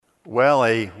Well,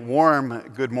 a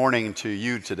warm good morning to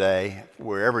you today,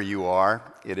 wherever you are.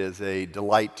 It is a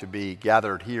delight to be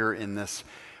gathered here in this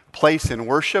place in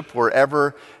worship,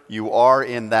 wherever you are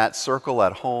in that circle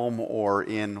at home or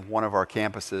in one of our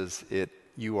campuses.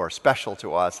 You are special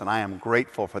to us, and I am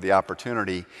grateful for the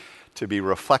opportunity to be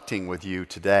reflecting with you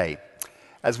today.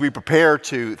 As we prepare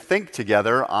to think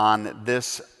together on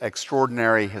this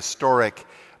extraordinary historic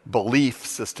belief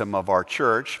system of our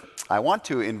church, I want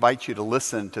to invite you to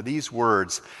listen to these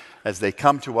words as they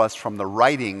come to us from the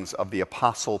writings of the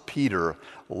Apostle Peter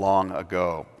long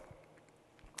ago.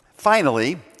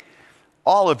 Finally,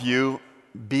 all of you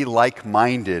be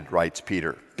like-minded, writes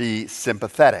Peter. Be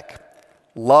sympathetic.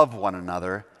 Love one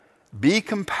another. Be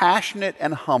compassionate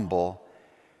and humble.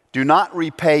 Do not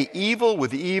repay evil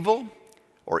with evil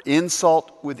or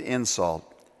insult with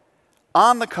insult.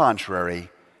 On the contrary,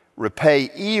 repay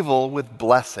evil with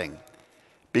blessing,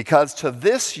 because to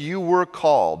this you were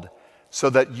called, so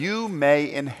that you may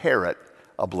inherit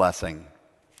a blessing.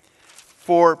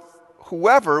 For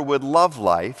whoever would love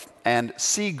life and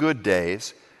see good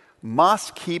days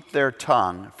must keep their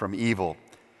tongue from evil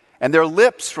and their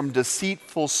lips from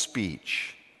deceitful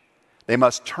speech. They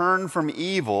must turn from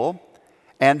evil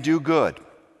and do good.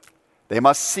 They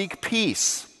must seek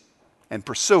peace and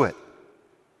pursue it.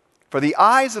 For the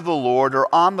eyes of the Lord are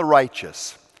on the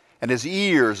righteous, and his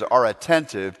ears are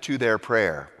attentive to their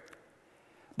prayer.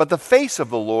 But the face of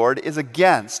the Lord is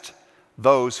against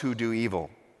those who do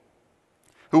evil.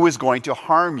 Who is going to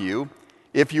harm you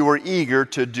if you are eager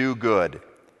to do good?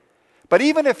 But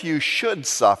even if you should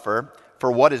suffer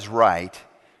for what is right,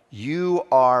 you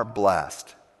are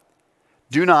blessed.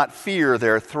 Do not fear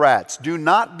their threats. Do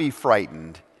not be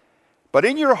frightened. But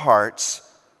in your hearts,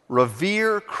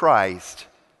 revere Christ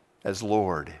as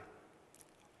Lord.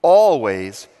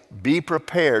 Always be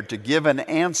prepared to give an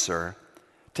answer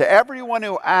to everyone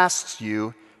who asks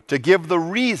you to give the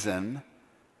reason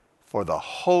for the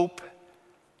hope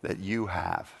that you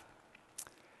have.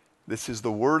 This is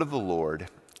the word of the Lord.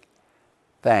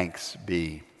 Thanks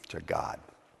be to God.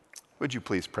 Would you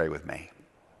please pray with me?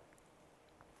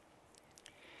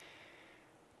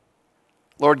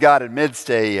 Lord God, amidst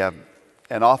an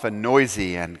often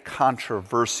noisy and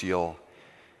controversial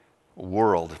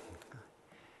world,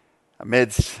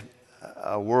 amidst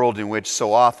a world in which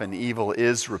so often evil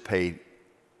is repaid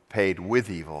with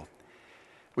evil,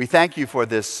 we thank you for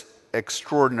this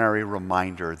extraordinary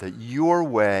reminder that your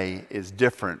way is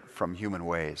different from human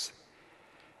ways,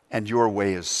 and your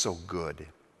way is so good.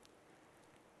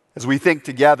 As we think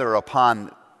together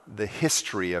upon the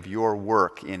history of your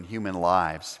work in human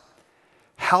lives,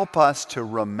 help us to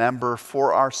remember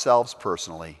for ourselves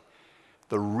personally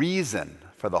the reason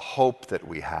for the hope that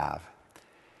we have,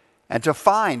 and to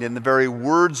find in the very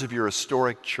words of your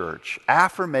historic church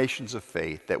affirmations of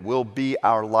faith that will be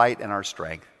our light and our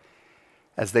strength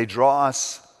as they draw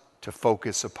us to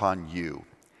focus upon you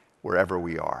wherever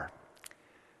we are.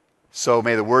 So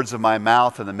may the words of my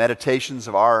mouth and the meditations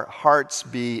of our hearts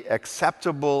be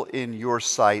acceptable in your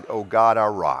sight, O God,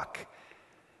 our rock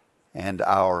and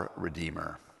our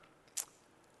Redeemer.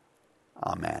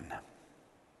 Amen.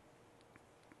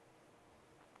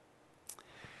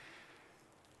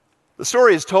 The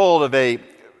story is told of a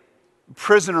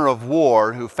prisoner of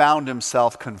war who found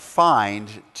himself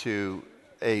confined to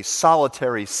a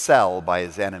solitary cell by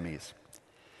his enemies.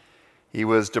 He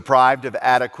was deprived of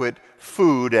adequate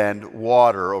food and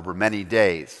water over many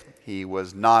days. He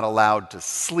was not allowed to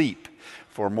sleep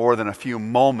for more than a few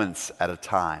moments at a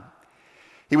time.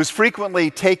 He was frequently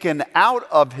taken out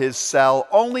of his cell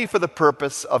only for the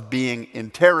purpose of being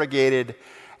interrogated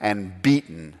and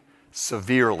beaten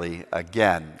severely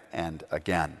again and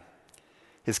again.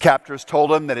 His captors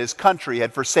told him that his country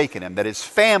had forsaken him, that his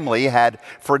family had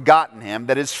forgotten him,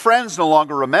 that his friends no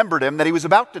longer remembered him, that he was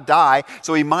about to die,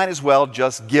 so he might as well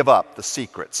just give up the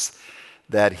secrets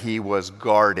that he was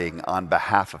guarding on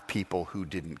behalf of people who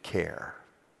didn't care.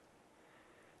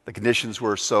 The conditions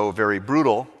were so very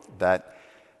brutal that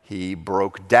he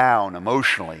broke down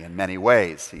emotionally in many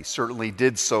ways. He certainly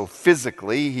did so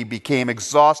physically. He became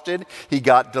exhausted. He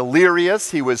got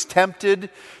delirious. He was tempted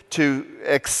to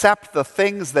accept the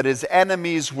things that his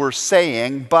enemies were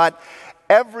saying, but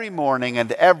every morning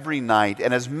and every night,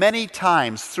 and as many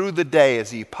times through the day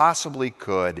as he possibly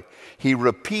could, he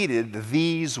repeated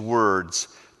these words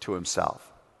to himself.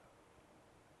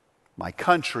 My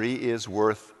country is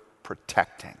worth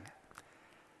protecting.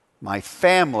 My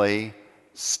family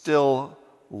still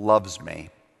loves me.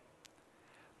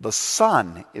 The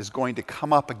sun is going to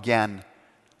come up again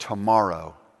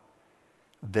tomorrow.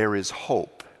 There is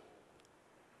hope.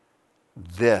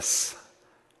 This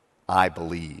I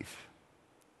believe.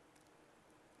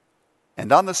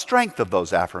 And on the strength of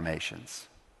those affirmations,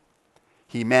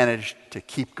 he managed to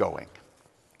keep going.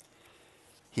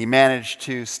 He managed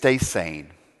to stay sane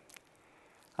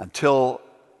until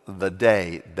the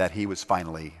day that he was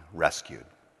finally rescued.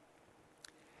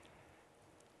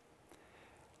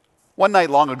 One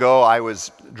night long ago, I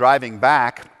was driving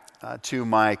back to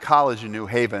my college in New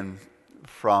Haven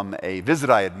from a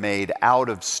visit I had made out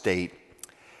of state,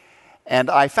 and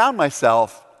I found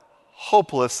myself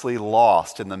hopelessly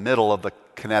lost in the middle of the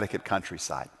Connecticut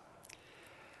countryside.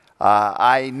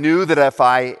 I knew that if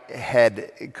I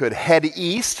could head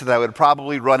east, that I would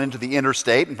probably run into the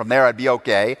interstate, and from there I'd be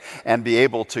okay and be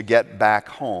able to get back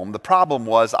home. The problem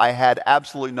was I had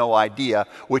absolutely no idea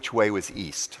which way was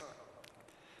east.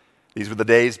 These were the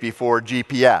days before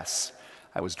GPS.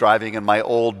 I was driving in my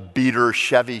old beater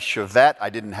Chevy Chevette. I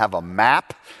didn't have a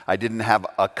map. I didn't have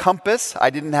a compass. I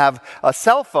didn't have a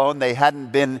cell phone. They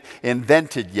hadn't been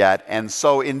invented yet. And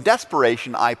so in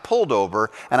desperation, I pulled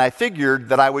over and I figured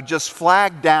that I would just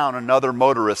flag down another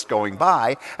motorist going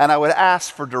by and I would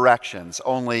ask for directions,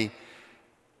 only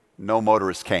no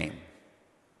motorist came.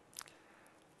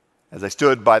 As I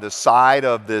stood by the side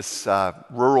of this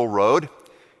rural road,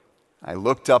 I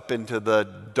looked up into the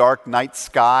dark night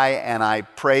sky and I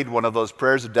prayed one of those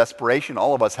prayers of desperation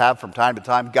all of us have from time to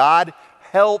time. God,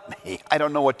 help me. I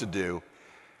don't know what to do.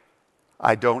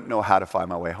 I don't know how to find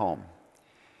my way home.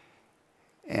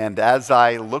 And as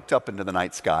I looked up into the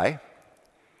night sky,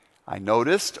 I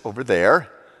noticed over there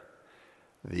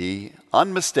the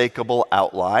unmistakable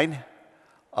outline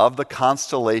of the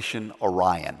constellation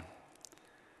Orion,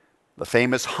 the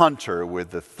famous hunter with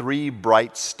the 3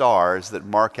 bright stars that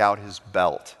mark out his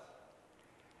belt.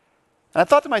 And I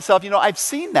thought to myself, I've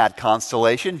seen that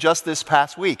constellation just this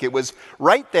past week. It was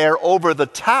right there over the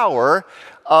tower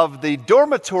of the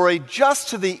dormitory just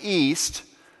to the east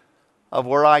of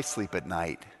where I sleep at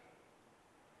night.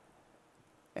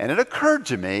 And it occurred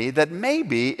to me that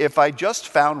maybe if I just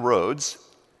found roads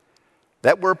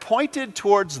that were pointed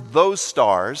towards those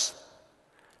stars,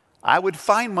 I would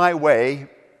find my way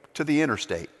to the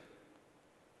interstate.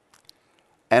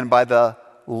 And by the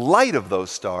light of those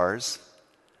stars,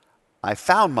 I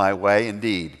found my way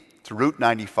indeed to Route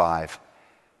 95,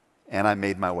 and I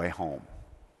made my way home.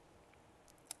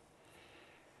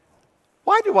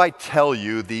 Why do I tell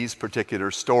you these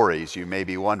particular stories, you may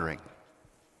be wondering?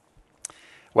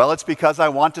 Well, it's because I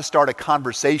want to start a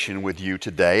conversation with you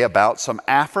today about some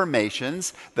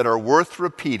affirmations that are worth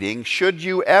repeating should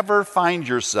you ever find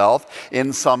yourself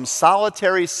in some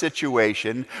solitary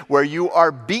situation where you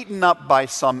are beaten up by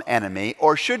some enemy,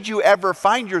 or should you ever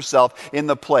find yourself in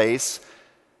the place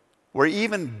where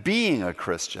even being a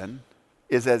Christian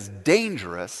is as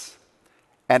dangerous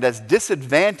and as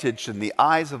disadvantaged in the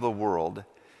eyes of the world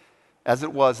as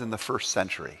it was in the first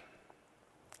century.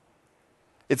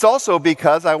 It's also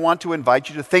because I want to invite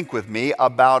you to think with me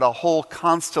about a whole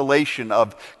constellation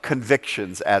of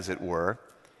convictions, as it were,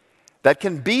 that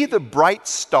can be the bright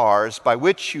stars by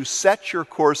which you set your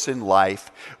course in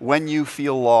life when you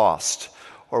feel lost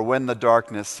or when the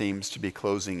darkness seems to be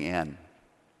closing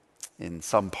in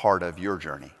some part of your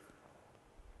journey.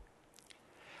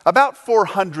 About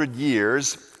 400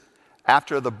 years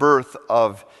after the birth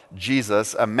of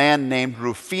Jesus, a man named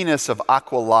Rufinus of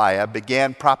Aquileia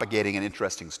began propagating an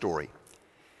interesting story.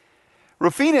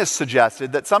 Rufinus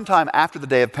suggested that sometime after the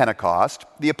day of Pentecost,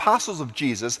 the apostles of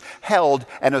Jesus held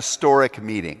an historic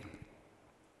meeting.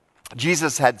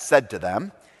 Jesus had said to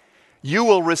them, "You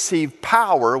will receive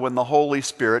power when the Holy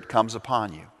Spirit comes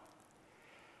upon you.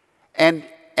 And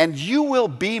you will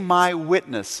be my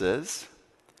witnesses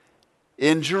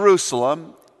in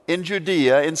Jerusalem, in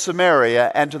Judea, in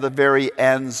Samaria, and to the very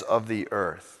ends of the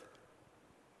earth."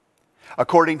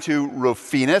 According to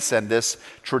Rufinus and this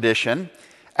tradition,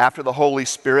 after the Holy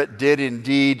Spirit did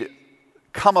indeed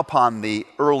come upon the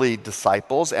early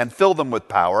disciples and fill them with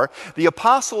power, the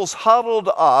apostles huddled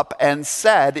up and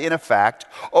said, in effect,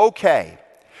 okay,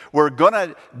 we're going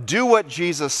to do what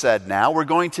Jesus said now. We're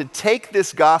going to take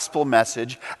this gospel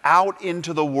message out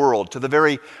into the world, to the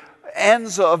very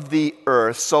ends of the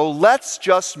earth. So let's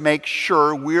just make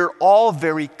sure we're all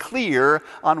very clear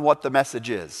on what the message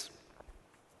is,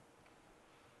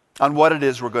 on what it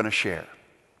is we're going to share.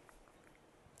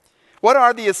 What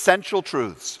are the essential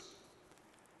truths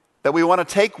that we want to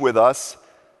take with us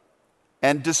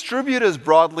and distribute as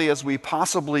broadly as we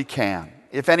possibly can?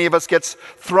 If any of us gets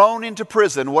thrown into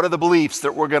prison, what are the beliefs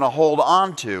that we're going to hold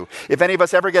on to? If any of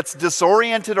us ever gets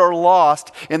disoriented or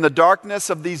lost in the darkness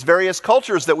of these various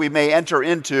cultures that we may enter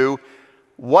into,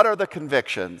 what are the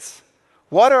convictions?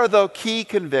 What are the key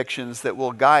convictions that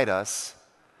will guide us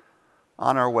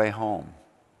on our way home?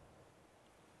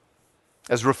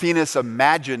 As Rufinus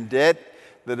imagined it,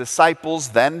 the disciples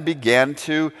then began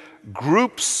to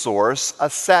group source a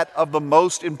set of the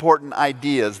most important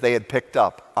ideas they had picked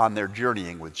up on their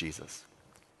journeying with Jesus.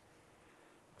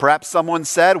 Perhaps someone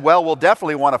said, well, we'll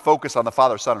definitely want to focus on the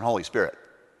Father, Son, and Holy Spirit.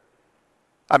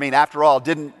 I mean, after all,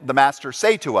 didn't the Master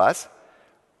say to us,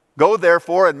 go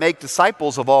therefore and make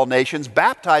disciples of all nations,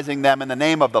 baptizing them in the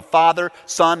name of the Father,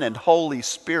 Son, and Holy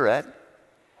Spirit?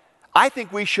 I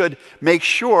think we should make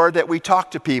sure that we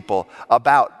talk to people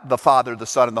about the Father, the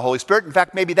Son, and the Holy Spirit. In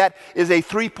fact, maybe that is a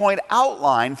 3-point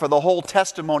outline for the whole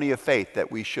testimony of faith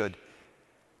that we should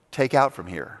take out from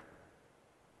here.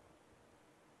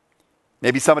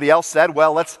 Maybe somebody else said,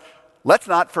 well, let's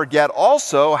not forget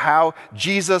also how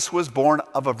Jesus was born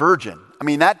of a virgin. I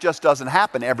mean, that just doesn't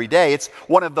happen every day. It's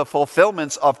one of the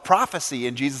fulfillments of prophecy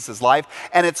in Jesus' life,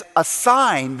 and it's a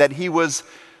sign that he was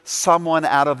someone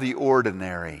out of the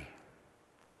ordinary.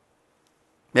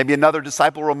 Maybe another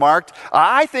disciple remarked,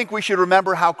 I think we should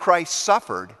remember how Christ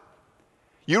suffered.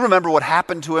 You remember what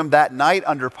happened to him that night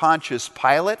under Pontius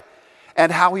Pilate,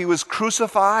 and how he was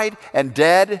crucified and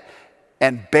dead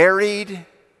and buried.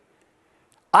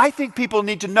 I think people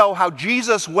need to know how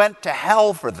Jesus went to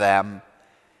hell for them.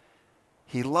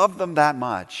 He loved them that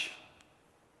much.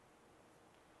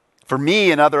 For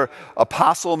me, another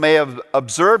apostle may have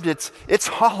observed, it's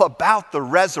all about the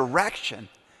resurrection.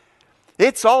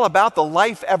 It's all about the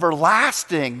life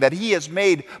everlasting that he has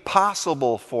made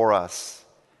possible for us.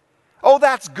 Oh,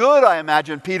 that's good, I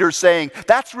imagine Peter saying.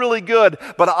 That's really good,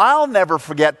 but I'll never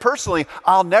forget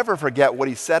what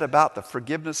he said about the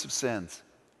forgiveness of sins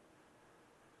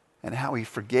and how he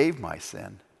forgave my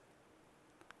sin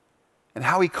and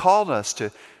how he called us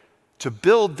to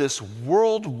build this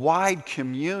worldwide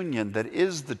communion that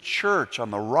is the church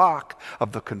on the rock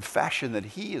of the confession that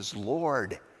he is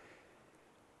Lord.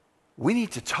 We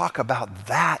need to talk about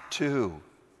that too.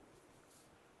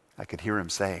 I could hear him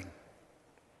saying.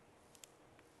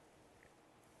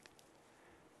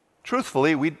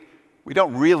 Truthfully, we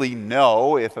don't really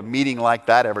know if a meeting like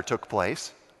that ever took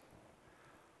place.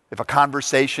 If a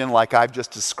conversation like I've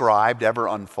just described ever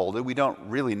unfolded. We don't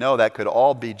really know. That could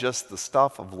all be just the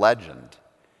stuff of legend.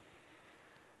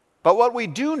 But what we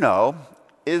do know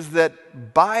is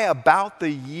that by about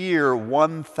the year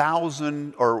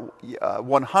 1000 or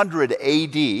 100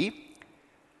 AD,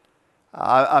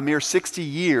 a mere 60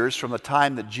 years from the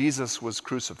time that Jesus was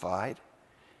crucified,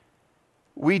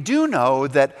 we do know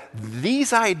that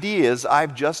these ideas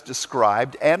I've just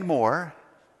described and more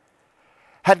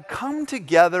had come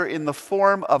together in the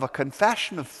form of a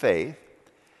confession of faith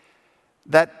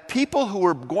that people who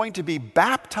were going to be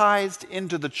baptized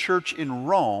into the church in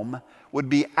Rome would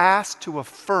be asked to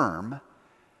affirm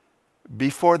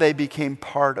before they became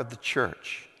part of the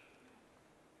church.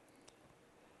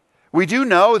 We do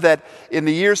know that in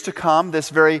the years to come, this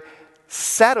very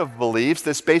set of beliefs,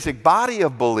 this basic body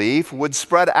of belief, would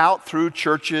spread out through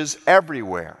churches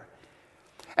everywhere.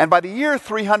 And by the year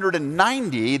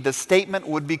 390, the statement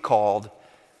would be called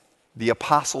the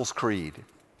Apostles' Creed.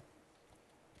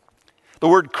 The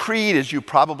word creed, as you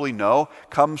probably know,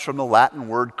 comes from the Latin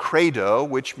word credo,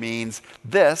 which means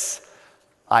this,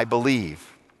 I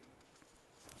believe.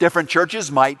 Different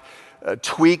churches might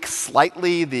tweak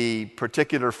slightly the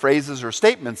particular phrases or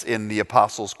statements in the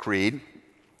Apostles' Creed,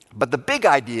 but the big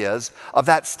ideas of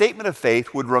that statement of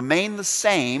faith would remain the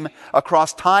same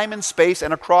across time and space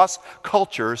and across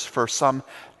cultures for some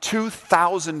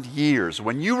 2,000 years.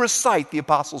 When you recite the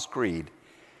Apostles' Creed,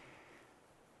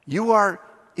 you are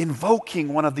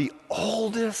invoking one of the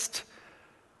oldest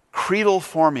creedal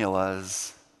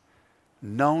formulas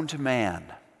known to man.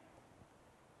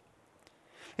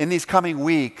 In these coming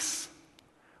weeks,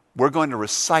 we're going to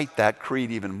recite that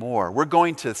creed even more. We're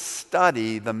going to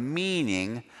study the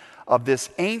meaning of this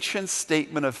ancient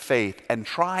statement of faith and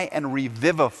try and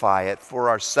revivify it for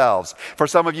ourselves. For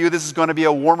some of you, this is going to be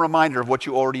a warm reminder of what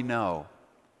you already know.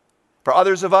 For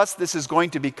others of us, this is going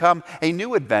to become a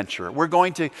new adventure. We're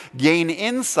going to gain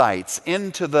insights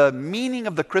into the meaning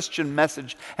of the Christian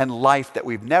message and life that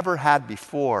we've never had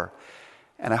before.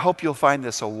 And I hope you'll find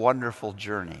this a wonderful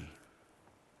journey.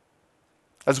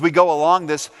 As we go along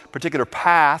this particular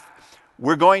path,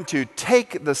 we're going to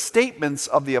take the statements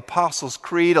of the Apostles'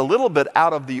 Creed a little bit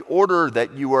out of the order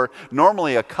that you are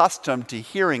normally accustomed to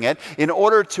hearing it, in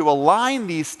order to align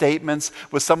these statements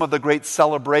with some of the great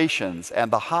celebrations and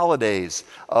the holidays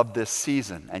of this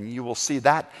season. And you will see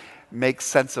that makes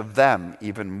sense of them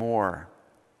even more.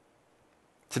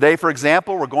 Today, for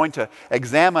example, we're going to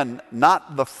examine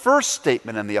not the first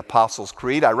statement in the Apostles'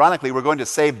 Creed. Ironically, we're going to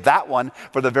save that one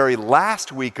for the very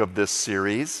last week of this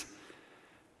series,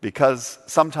 because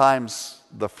sometimes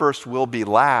the first will be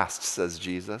last, says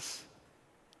Jesus.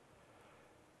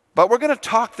 But we're going to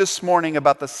talk this morning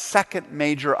about the second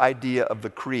major idea of the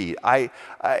creed.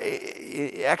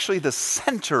 Actually, the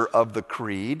center of the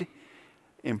creed,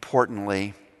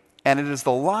 importantly, and it is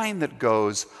the line that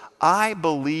goes, I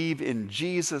believe in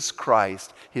Jesus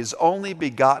Christ, his only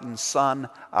begotten Son,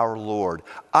 our Lord.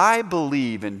 I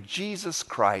believe in Jesus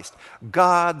Christ,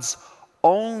 God's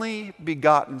only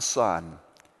begotten Son,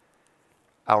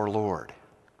 our Lord.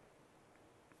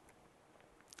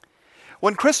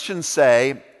 When Christians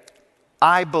say,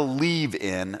 I believe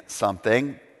in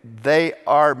something, they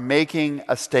are making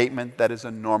a statement that is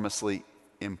enormously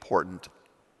important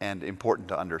and important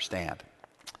to understand.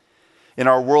 In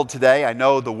our world today, I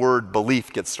know the word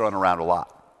belief gets thrown around a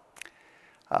lot.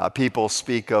 People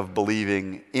speak of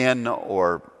believing in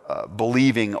or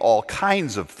believing all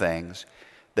kinds of things.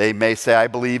 They may say, I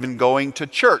believe in going to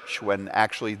church, when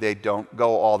actually they don't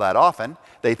go all that often.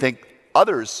 They think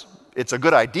it's a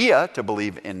good idea to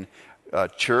believe in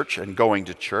church and going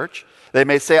to church. They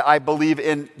may say, I believe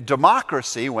in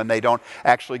democracy, when they don't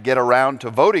actually get around to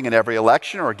voting in every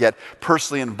election or get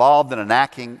personally involved in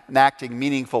enacting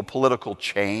meaningful political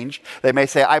change. They may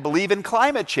say, I believe in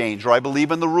climate change, or I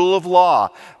believe in the rule of law,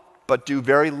 but do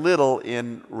very little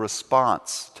in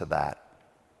response to that.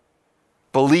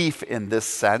 Belief in this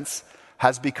sense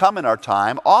has become in our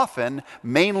time often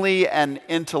mainly an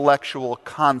intellectual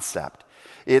concept.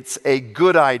 It's a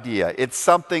good idea. It's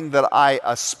something that I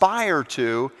aspire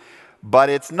to, but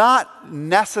it's not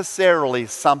necessarily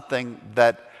something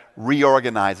that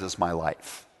reorganizes my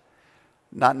life.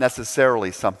 Not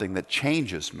necessarily something that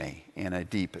changes me in a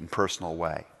deep and personal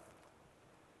way.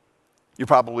 You're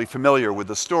probably familiar with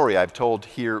the story I've told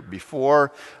here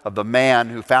before of the man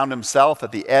who found himself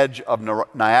at the edge of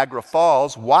Niagara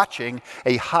Falls watching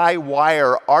a high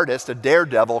wire artist, a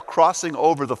daredevil, crossing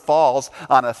over the falls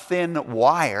on a thin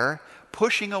wire,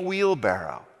 pushing a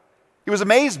wheelbarrow. He was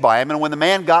amazed by him, and when the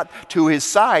man got to his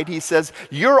side, he says,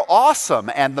 "You're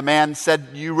awesome." And the man said,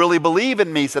 "You really believe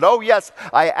in me?" He said, "Oh yes,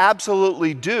 I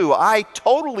absolutely do. I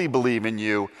totally believe in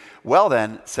you." "Well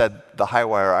then," said the high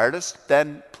wire artist,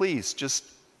 "then please just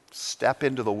step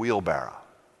into the wheelbarrow."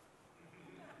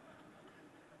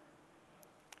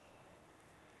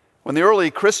 When the early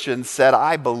Christians said,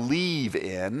 "I believe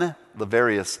in," the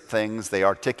various things they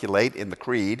articulate in the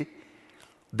creed,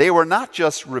 they were not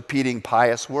just repeating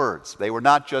pious words. They were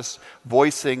not just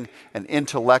voicing an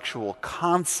intellectual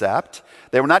concept.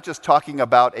 They were not just talking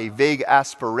about a vague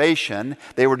aspiration.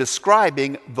 They were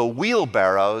describing the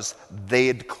wheelbarrows they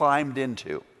had climbed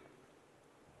into.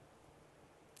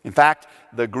 In fact,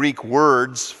 the Greek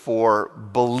words for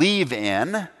believe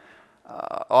in,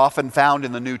 often found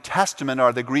in the New Testament,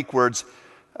 are the Greek words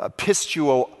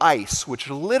pisteuo eis, which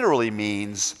literally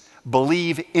means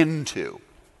believe into.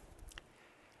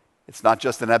 It's not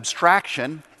just an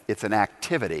abstraction, it's an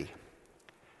activity.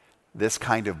 This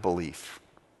kind of belief.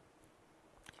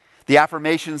 The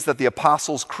affirmations that the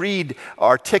Apostles' Creed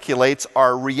articulates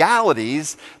are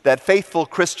realities that faithful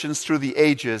Christians through the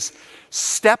ages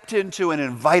stepped into and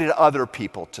invited other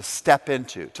people to step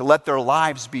into, to let their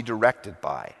lives be directed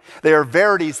by. They are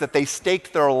verities that they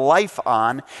staked their life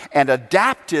on and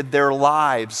adapted their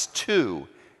lives to.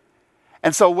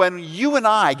 And so when you and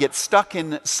I get stuck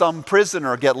in some prison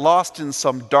or get lost in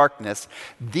some darkness,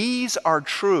 these are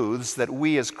truths that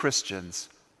we as Christians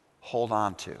hold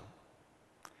on to.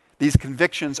 These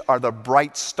convictions are the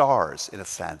bright stars, in a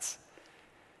sense,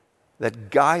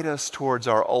 that guide us towards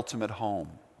our ultimate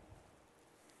home.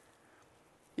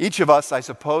 Each of us, I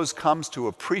suppose, comes to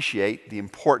appreciate the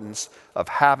importance of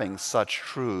having such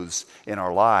truths in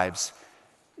our lives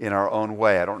in our own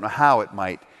way. I don't know how it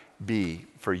might be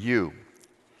for you.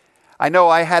 I know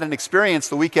I had an experience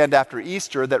the weekend after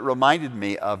Easter that reminded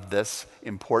me of this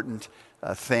important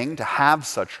thing, to have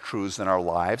such truths in our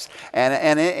lives.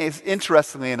 And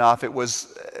interestingly enough, it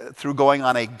was through going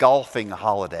on a golfing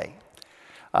holiday.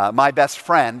 My best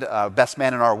friend, best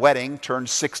man in our wedding,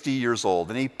 turned 60 years old,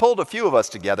 and he pulled a few of us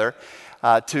together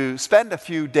to spend a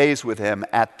few days with him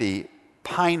at the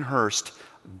Pinehurst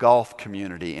Golf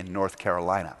Community in North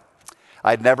Carolina.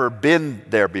 I'd never been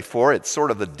there before. It's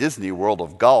sort of the Disney World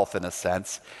of golf in a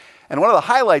sense. And one of the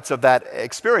highlights of that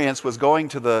experience was going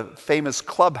to the famous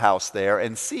clubhouse there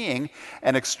and seeing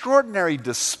an extraordinary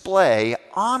display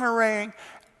honoring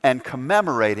and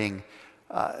commemorating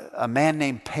a man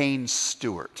named Payne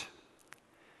Stewart.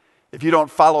 If you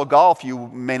don't follow golf, you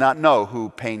may not know who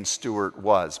Payne Stewart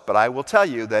was, but I will tell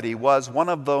you that he was one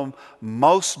of the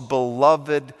most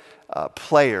beloved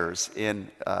players in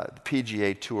the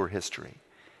PGA Tour history.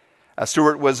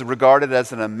 Stewart was regarded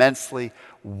as an immensely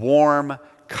warm,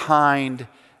 kind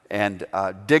and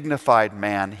dignified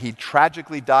man. He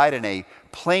tragically died in a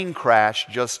plane crash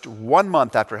just 1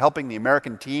 month after helping the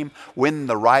American team win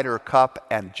the Ryder Cup,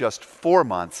 and just 4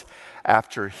 months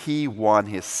after he won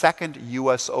his second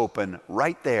U.S. Open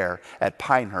right there at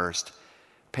Pinehurst.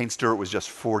 Payne Stewart was just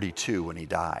 42 when he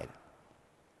died.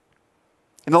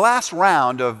 In the last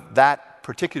round of that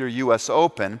particular U.S.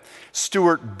 Open,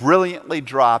 Stewart brilliantly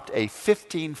dropped a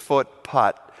 15-foot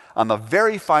putt on the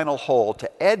very final hole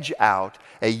to edge out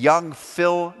a young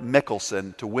Phil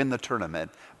Mickelson to win the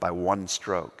tournament by 1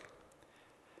 stroke.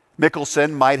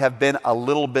 Mickelson might have been a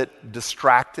little bit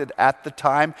distracted at the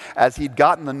time, as he'd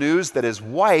gotten the news that his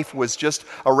wife was just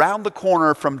around the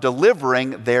corner from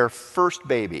delivering their first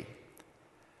baby.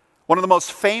 One of the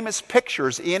most famous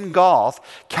pictures in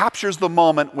golf captures the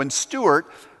moment when Stewart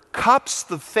cups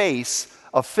the face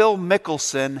of Phil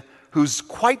Mickelson, who's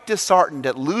quite disheartened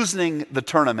at losing the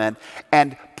tournament,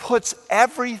 and puts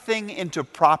everything into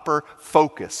proper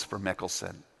focus for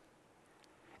Mickelson.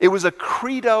 It was a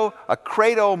credo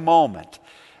moment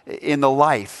in the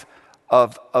life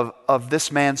of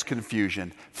this man's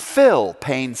confusion. Phil,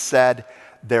 Payne said,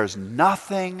 "There's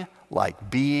nothing like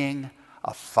being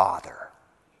a father."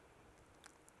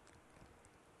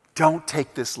 Don't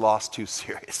take this loss too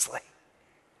seriously.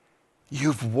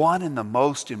 You've won in the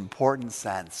most important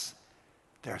sense.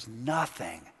 There's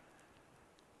nothing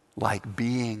like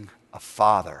being a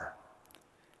father.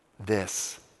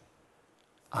 This,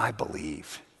 I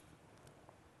believe.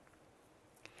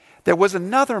 There was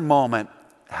another moment,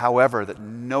 however, that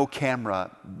no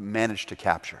camera managed to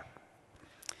capture.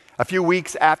 A few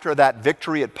weeks after that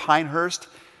victory at Pinehurst,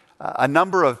 a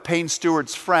number of Payne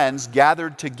Stewart's friends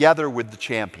gathered together with the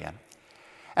champion.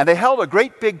 And they held a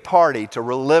great big party to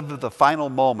relive the final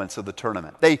moments of the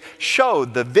tournament. They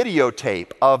showed the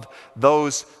videotape of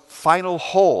those final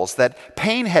holes that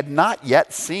Payne had not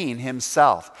yet seen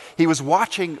himself. He was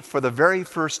watching for the very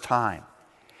first time.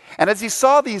 And as he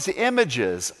saw these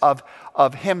images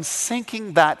of him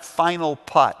sinking that final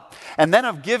putt, and then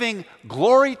of giving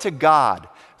glory to God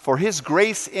for his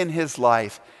grace in his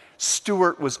life,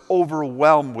 Stewart was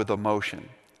overwhelmed with emotion.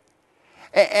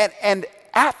 And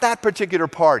at that particular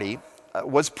party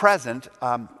was present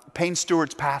Payne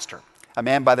Stewart's pastor, a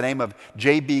man by the name of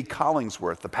J.B.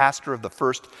 Collingsworth, the pastor of the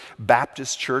First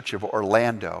Baptist Church of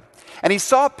Orlando. And he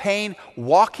saw Payne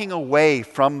walking away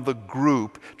from the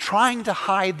group, trying to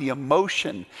hide the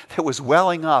emotion that was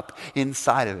welling up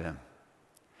inside of him.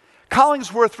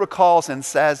 Collingsworth recalls and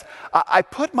says, I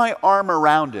put my arm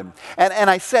around him and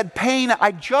I said, "Payne,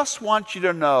 I just want you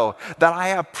to know that I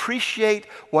appreciate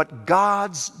what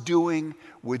God's doing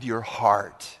with your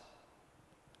heart."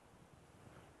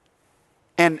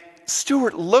 And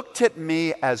Stewart looked at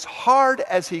me as hard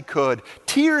as he could,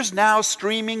 tears now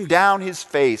streaming down his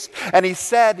face, and he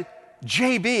said,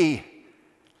 "JB,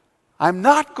 I'm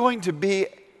not going to be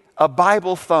a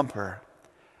Bible thumper.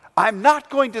 I'm not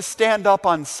going to stand up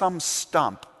on some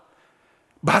stump,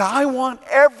 but I want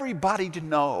everybody to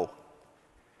know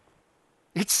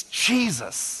it's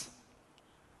Jesus.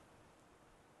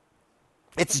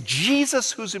 It's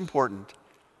Jesus who's important.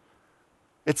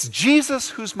 It's Jesus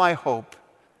who's my hope.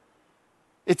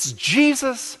 It's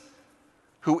Jesus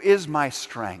who is my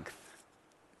strength."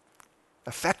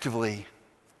 Effectively,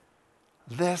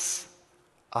 this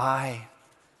I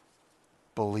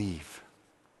believe.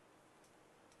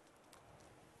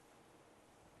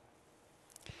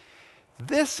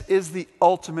 This is the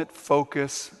ultimate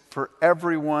focus for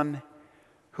everyone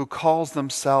who calls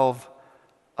themselves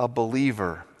a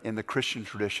believer in the Christian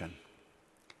tradition.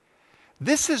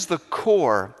 This is the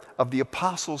core of the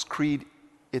Apostles' Creed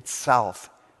itself,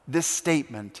 this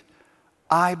statement,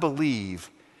 "I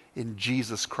believe in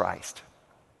Jesus Christ."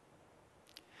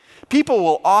 People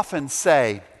will often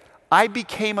say, "I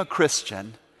became a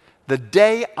Christian the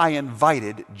day I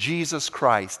invited Jesus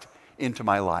Christ into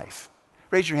my life."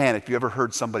 Raise your hand if you ever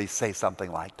heard somebody say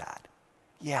something like that.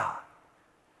 Yeah.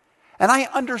 And I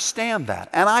understand that,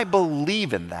 and I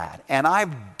believe in that, and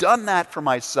I've done that for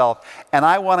myself, and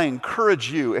I want to encourage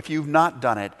you, if you've not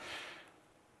done it,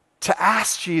 to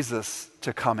ask Jesus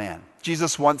to come in.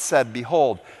 Jesus once said,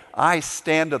 "Behold, I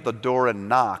stand at the door and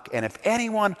knock, and if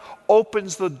anyone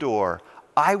opens the door,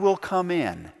 I will come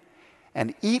in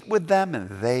and eat with them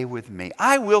and they with me."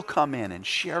 I will come in and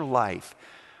share life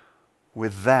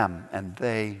with them and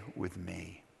they with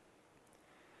me.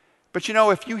 But you know,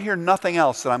 if you hear nothing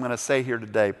else that I'm going to say here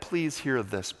today, please hear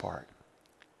this part.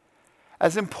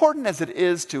 As important as it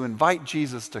is to invite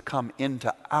Jesus to come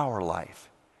into our life,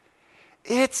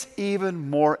 it's even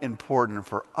more important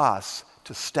for us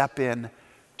to step in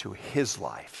to his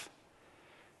life,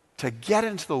 to get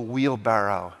into the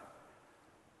wheelbarrow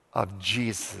of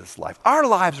Jesus' life. Our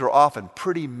lives are often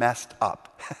pretty messed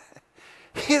up.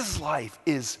 His life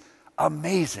is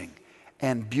amazing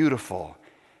and beautiful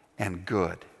and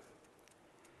good.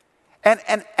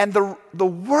 And the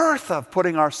worth of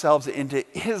putting ourselves into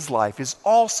his life is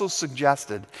also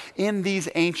suggested in these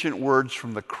ancient words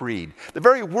from the Creed. The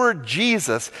very word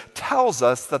Jesus tells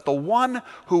us that the one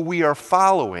who we are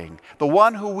following, the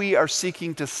one who we are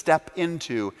seeking to step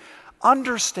into,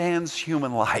 understands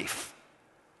human life.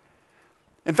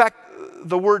 In fact,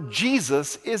 the word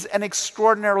Jesus is an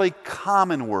extraordinarily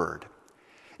common word.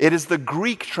 It is the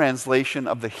Greek translation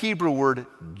of the Hebrew word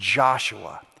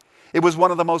Joshua. It was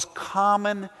one of the most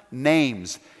common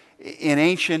names in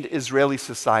ancient Israeli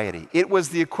society. It was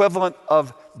the equivalent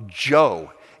of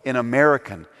Joe in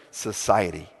American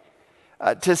society.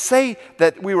 To say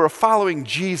that we were following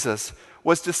Jesus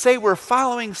was to say we're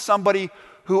following somebody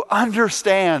who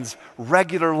understands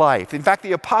regular life. In fact,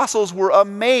 the apostles were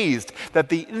amazed that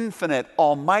the infinite,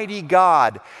 almighty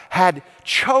God had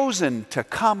chosen to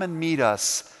come and meet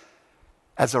us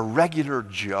as a regular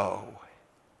Joe.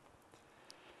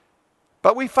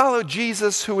 But we follow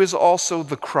Jesus, who is also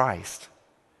the Christ.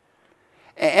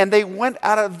 And they went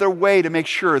out of their way to make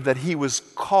sure that he was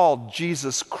called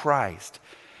Jesus Christ.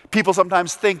 People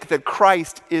sometimes think that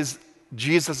Christ is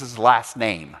Jesus' last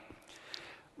name,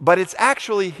 but it's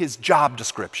actually his job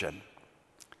description.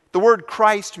 The word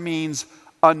Christ means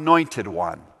anointed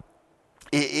one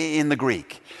in the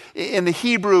Greek. In the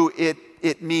Hebrew,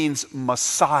 it means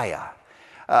Messiah.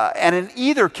 And in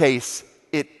either case,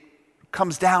 it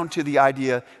comes down to the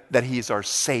idea that he's our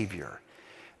Savior,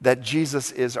 that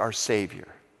Jesus is our Savior.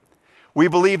 We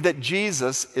believe that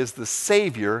Jesus is the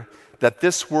Savior that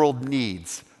this world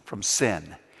needs from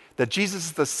sin, that Jesus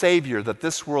is the Savior that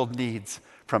this world needs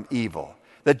from evil,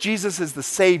 that Jesus is the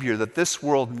Savior that this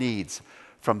world needs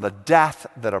from the death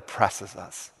that oppresses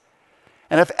us.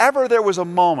 And if ever there was a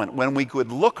moment when we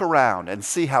could look around and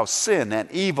see how sin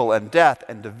and evil and death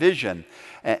and division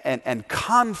and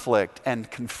conflict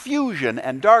and confusion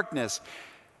and darkness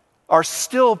are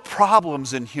still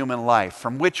problems in human life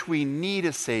from which we need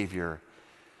a Savior,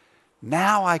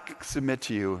 now I submit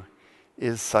to you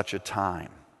is such a time.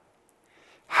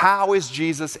 How is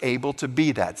Jesus able to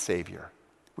be that Savior?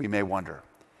 We may wonder.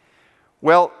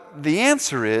 Well, the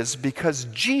answer is because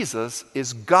Jesus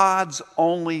is God's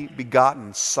only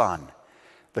begotten Son,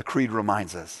 the Creed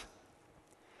reminds us.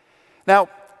 Now,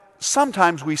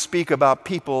 sometimes we speak about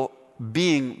people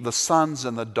being the sons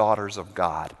and the daughters of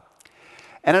God.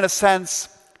 And in a sense,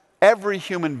 every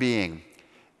human being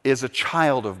is a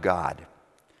child of God.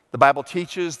 The Bible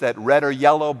teaches that red or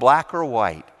yellow, black or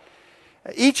white,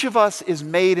 each of us is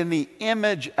made in the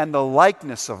image and the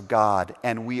likeness of God,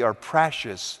 and we are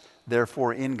precious,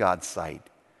 therefore, in God's sight.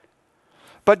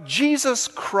 But Jesus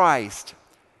Christ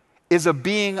is a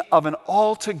being of an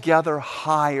altogether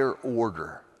higher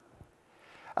order.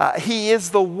 He is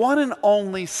the one and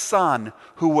only Son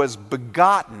who was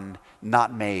begotten,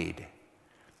 not made.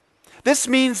 This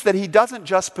means that he doesn't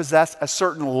just possess a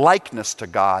certain likeness to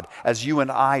God as you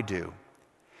and I do.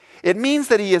 It means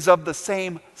that he is of the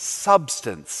same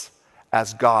substance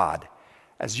as God,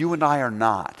 as you and I are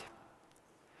not.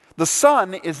 The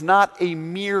Son is not a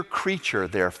mere creature,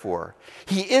 therefore.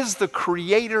 He is the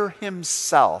Creator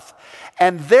himself,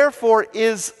 and therefore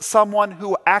is someone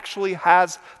who actually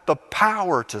has the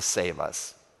power to save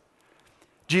us.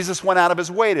 Jesus went out of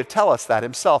his way to tell us that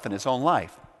himself in his own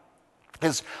life.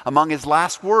 Among his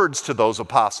last words to those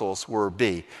apostles were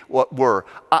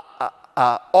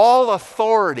all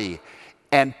authority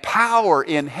and power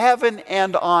in heaven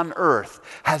and on earth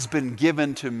has been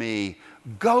given to me.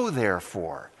 Go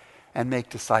therefore and make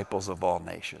disciples of all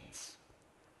nations.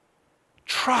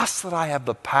 Trust that I have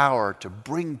the power to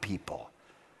bring people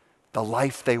the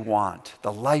life they want,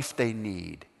 the life they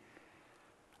need.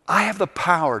 I have the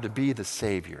power to be the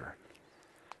Savior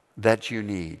that you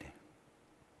need.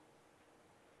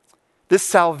 This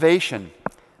salvation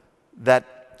that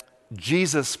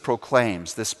Jesus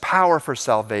proclaims, this power for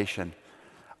salvation,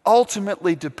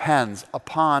 ultimately depends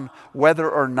upon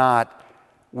whether or not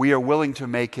we are willing to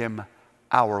make him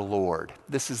our Lord.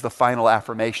 This is the final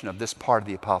affirmation of this part of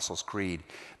the Apostles' Creed,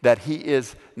 that he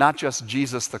is not just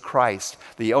Jesus the Christ,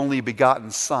 the only begotten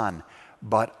Son,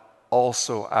 but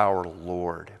also our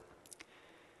Lord.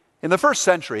 In the first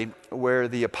century, where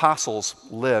the apostles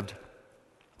lived,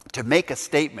 to make a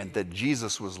statement that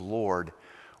Jesus was Lord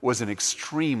was an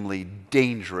extremely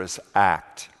dangerous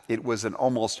act. It was an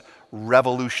almost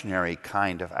revolutionary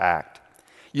kind of act.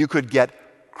 You could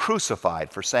get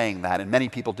crucified for saying that, and many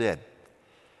people did.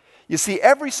 You see,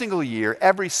 every single year,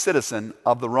 every citizen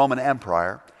of the Roman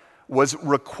Empire was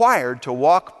required to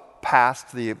walk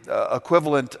past the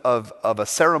equivalent of a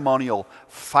ceremonial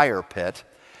fire pit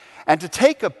and to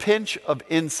take a pinch of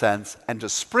incense and to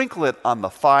sprinkle it on the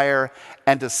fire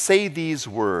and to say these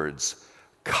words,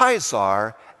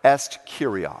 Caesar est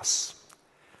Kyrios.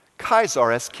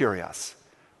 Caesar est Kyrios,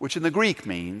 which in the Greek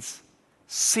means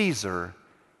Caesar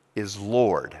is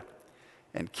Lord.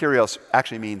 And Kyrios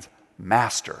actually means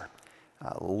master,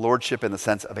 lordship in the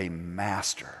sense of a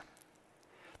master.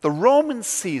 The Roman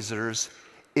Caesars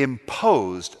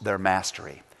imposed their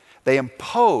mastery. They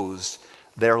imposed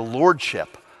their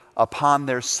lordship upon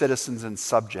their citizens and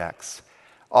subjects,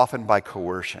 often by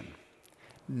coercion.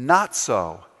 Not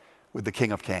so with the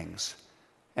King of Kings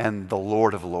and the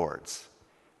Lord of Lords.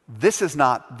 This is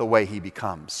not the way he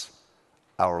becomes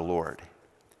our Lord.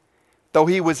 Though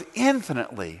he was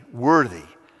infinitely worthy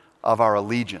of our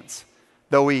allegiance,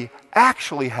 though he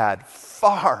actually had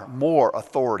far more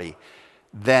authority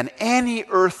than any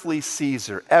earthly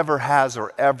Caesar ever has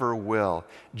or ever will,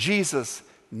 Jesus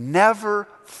never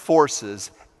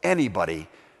forces anybody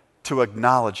to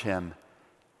acknowledge him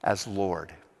as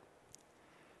Lord.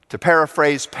 To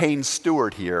paraphrase Payne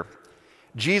Stewart here,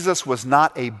 Jesus was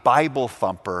not a Bible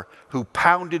thumper who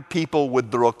pounded people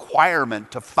with the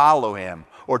requirement to follow him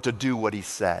or to do what he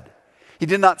said. He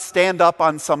did not stand up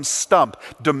on some stump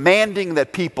demanding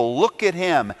that people look at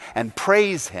him and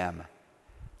praise him.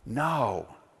 No,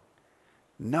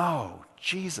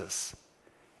 Jesus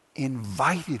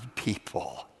invited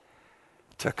people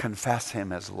to confess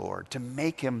him as Lord, to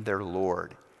make him their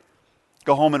Lord.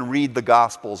 Go home and read the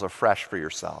Gospels afresh for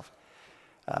yourself.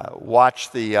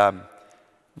 Watch the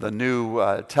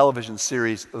new television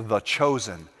series, The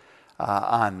Chosen,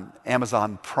 on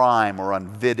Amazon Prime or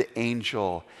on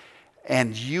VidAngel,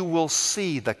 and you will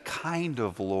see the kind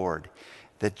of Lord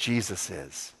that Jesus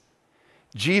is.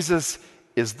 Jesus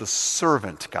is the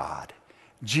servant God.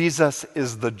 Jesus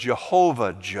is the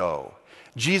Jehovah Joe.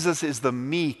 Jesus is the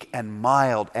meek and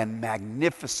mild and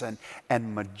magnificent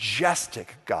and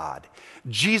majestic God.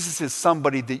 Jesus is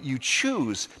somebody that you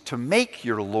choose to make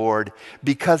your Lord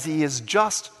because he is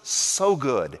just so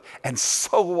good and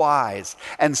so wise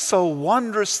and so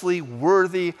wondrously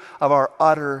worthy of our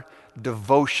utter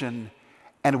devotion.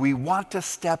 And we want to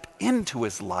step into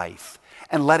his life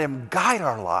and let him guide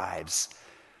our lives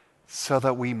so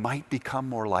that we might become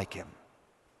more like him.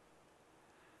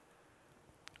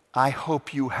 I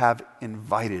hope you have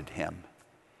invited him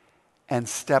and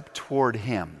stepped toward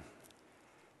him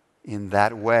in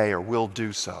that way, or will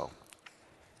do so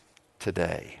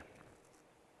today.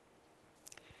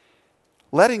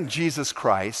 Letting Jesus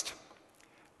Christ,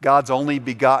 God's only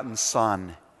begotten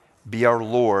Son, be our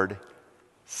Lord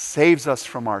saves us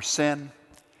from our sin,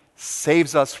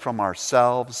 saves us from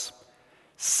ourselves,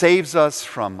 saves us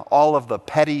from all of the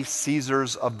petty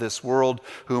Caesars of this world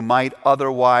who might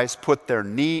otherwise put their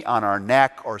knee on our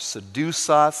neck or seduce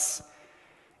us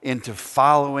into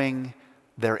following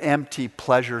their empty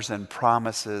pleasures and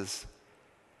promises.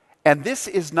 And this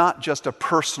is not just a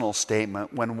personal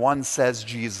statement when one says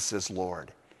Jesus is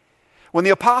Lord. When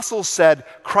the apostles said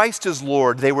Christ is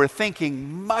Lord, they were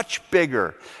thinking much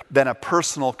bigger than a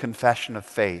personal confession of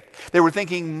faith. They were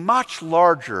thinking much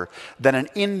larger than an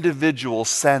individual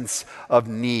sense of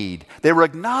need. They were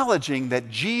acknowledging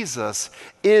that Jesus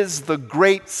is the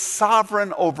great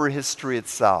sovereign over history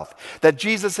itself, that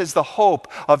Jesus is the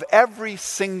hope of every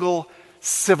single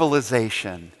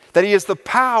civilization, that he is the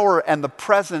power and the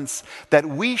presence that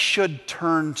we should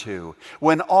turn to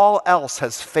when all else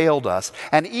has failed us.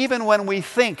 And even when we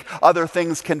think other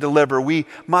things can deliver, we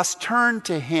must turn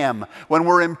to him. When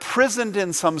we're imprisoned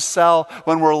in some cell,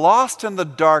 when we're lost in the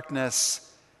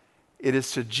darkness, it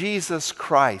is to Jesus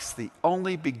Christ, the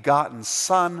only begotten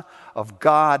Son of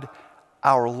God,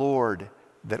 our Lord,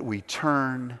 that we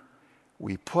turn.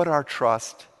 We put our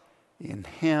trust in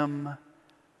him.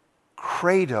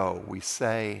 Credo, we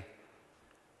say,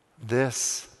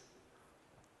 this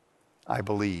I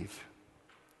believe.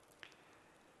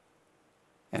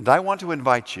 And I want to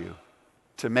invite you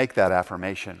to make that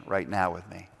affirmation right now with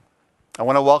me. I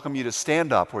want to welcome you to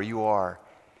stand up where you are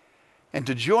and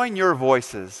to join your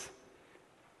voices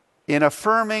in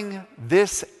affirming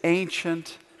this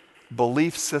ancient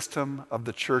belief system of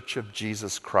the Church of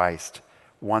Jesus Christ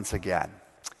once again.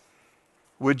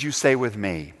 Would you say with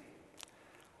me,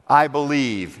 I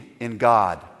believe in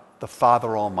God, the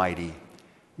Father Almighty,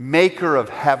 maker of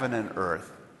heaven and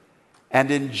earth, and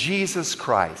in Jesus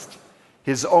Christ,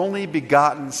 his only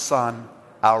begotten Son,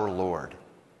 our Lord,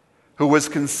 who was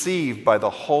conceived by the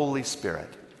Holy Spirit,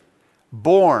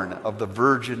 born of the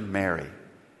Virgin Mary,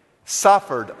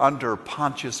 suffered under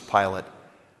Pontius Pilate,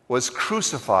 was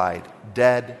crucified,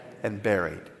 dead, and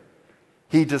buried.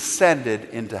 He descended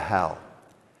into hell.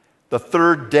 The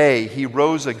third day he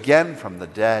rose again from the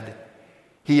dead.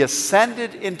 He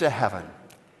ascended into heaven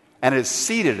and is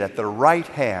seated at the right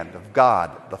hand of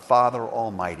God, the Father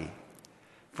Almighty.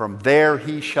 From there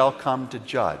he shall come to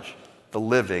judge the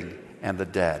living and the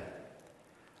dead.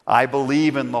 I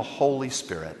believe in the Holy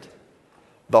Spirit,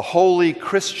 the holy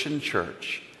Christian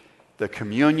church, the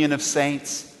communion of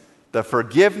saints, the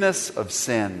forgiveness of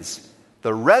sins,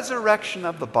 the resurrection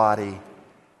of the body,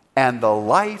 and the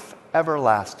life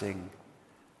everlasting.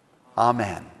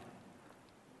 Amen.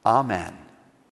 Amen.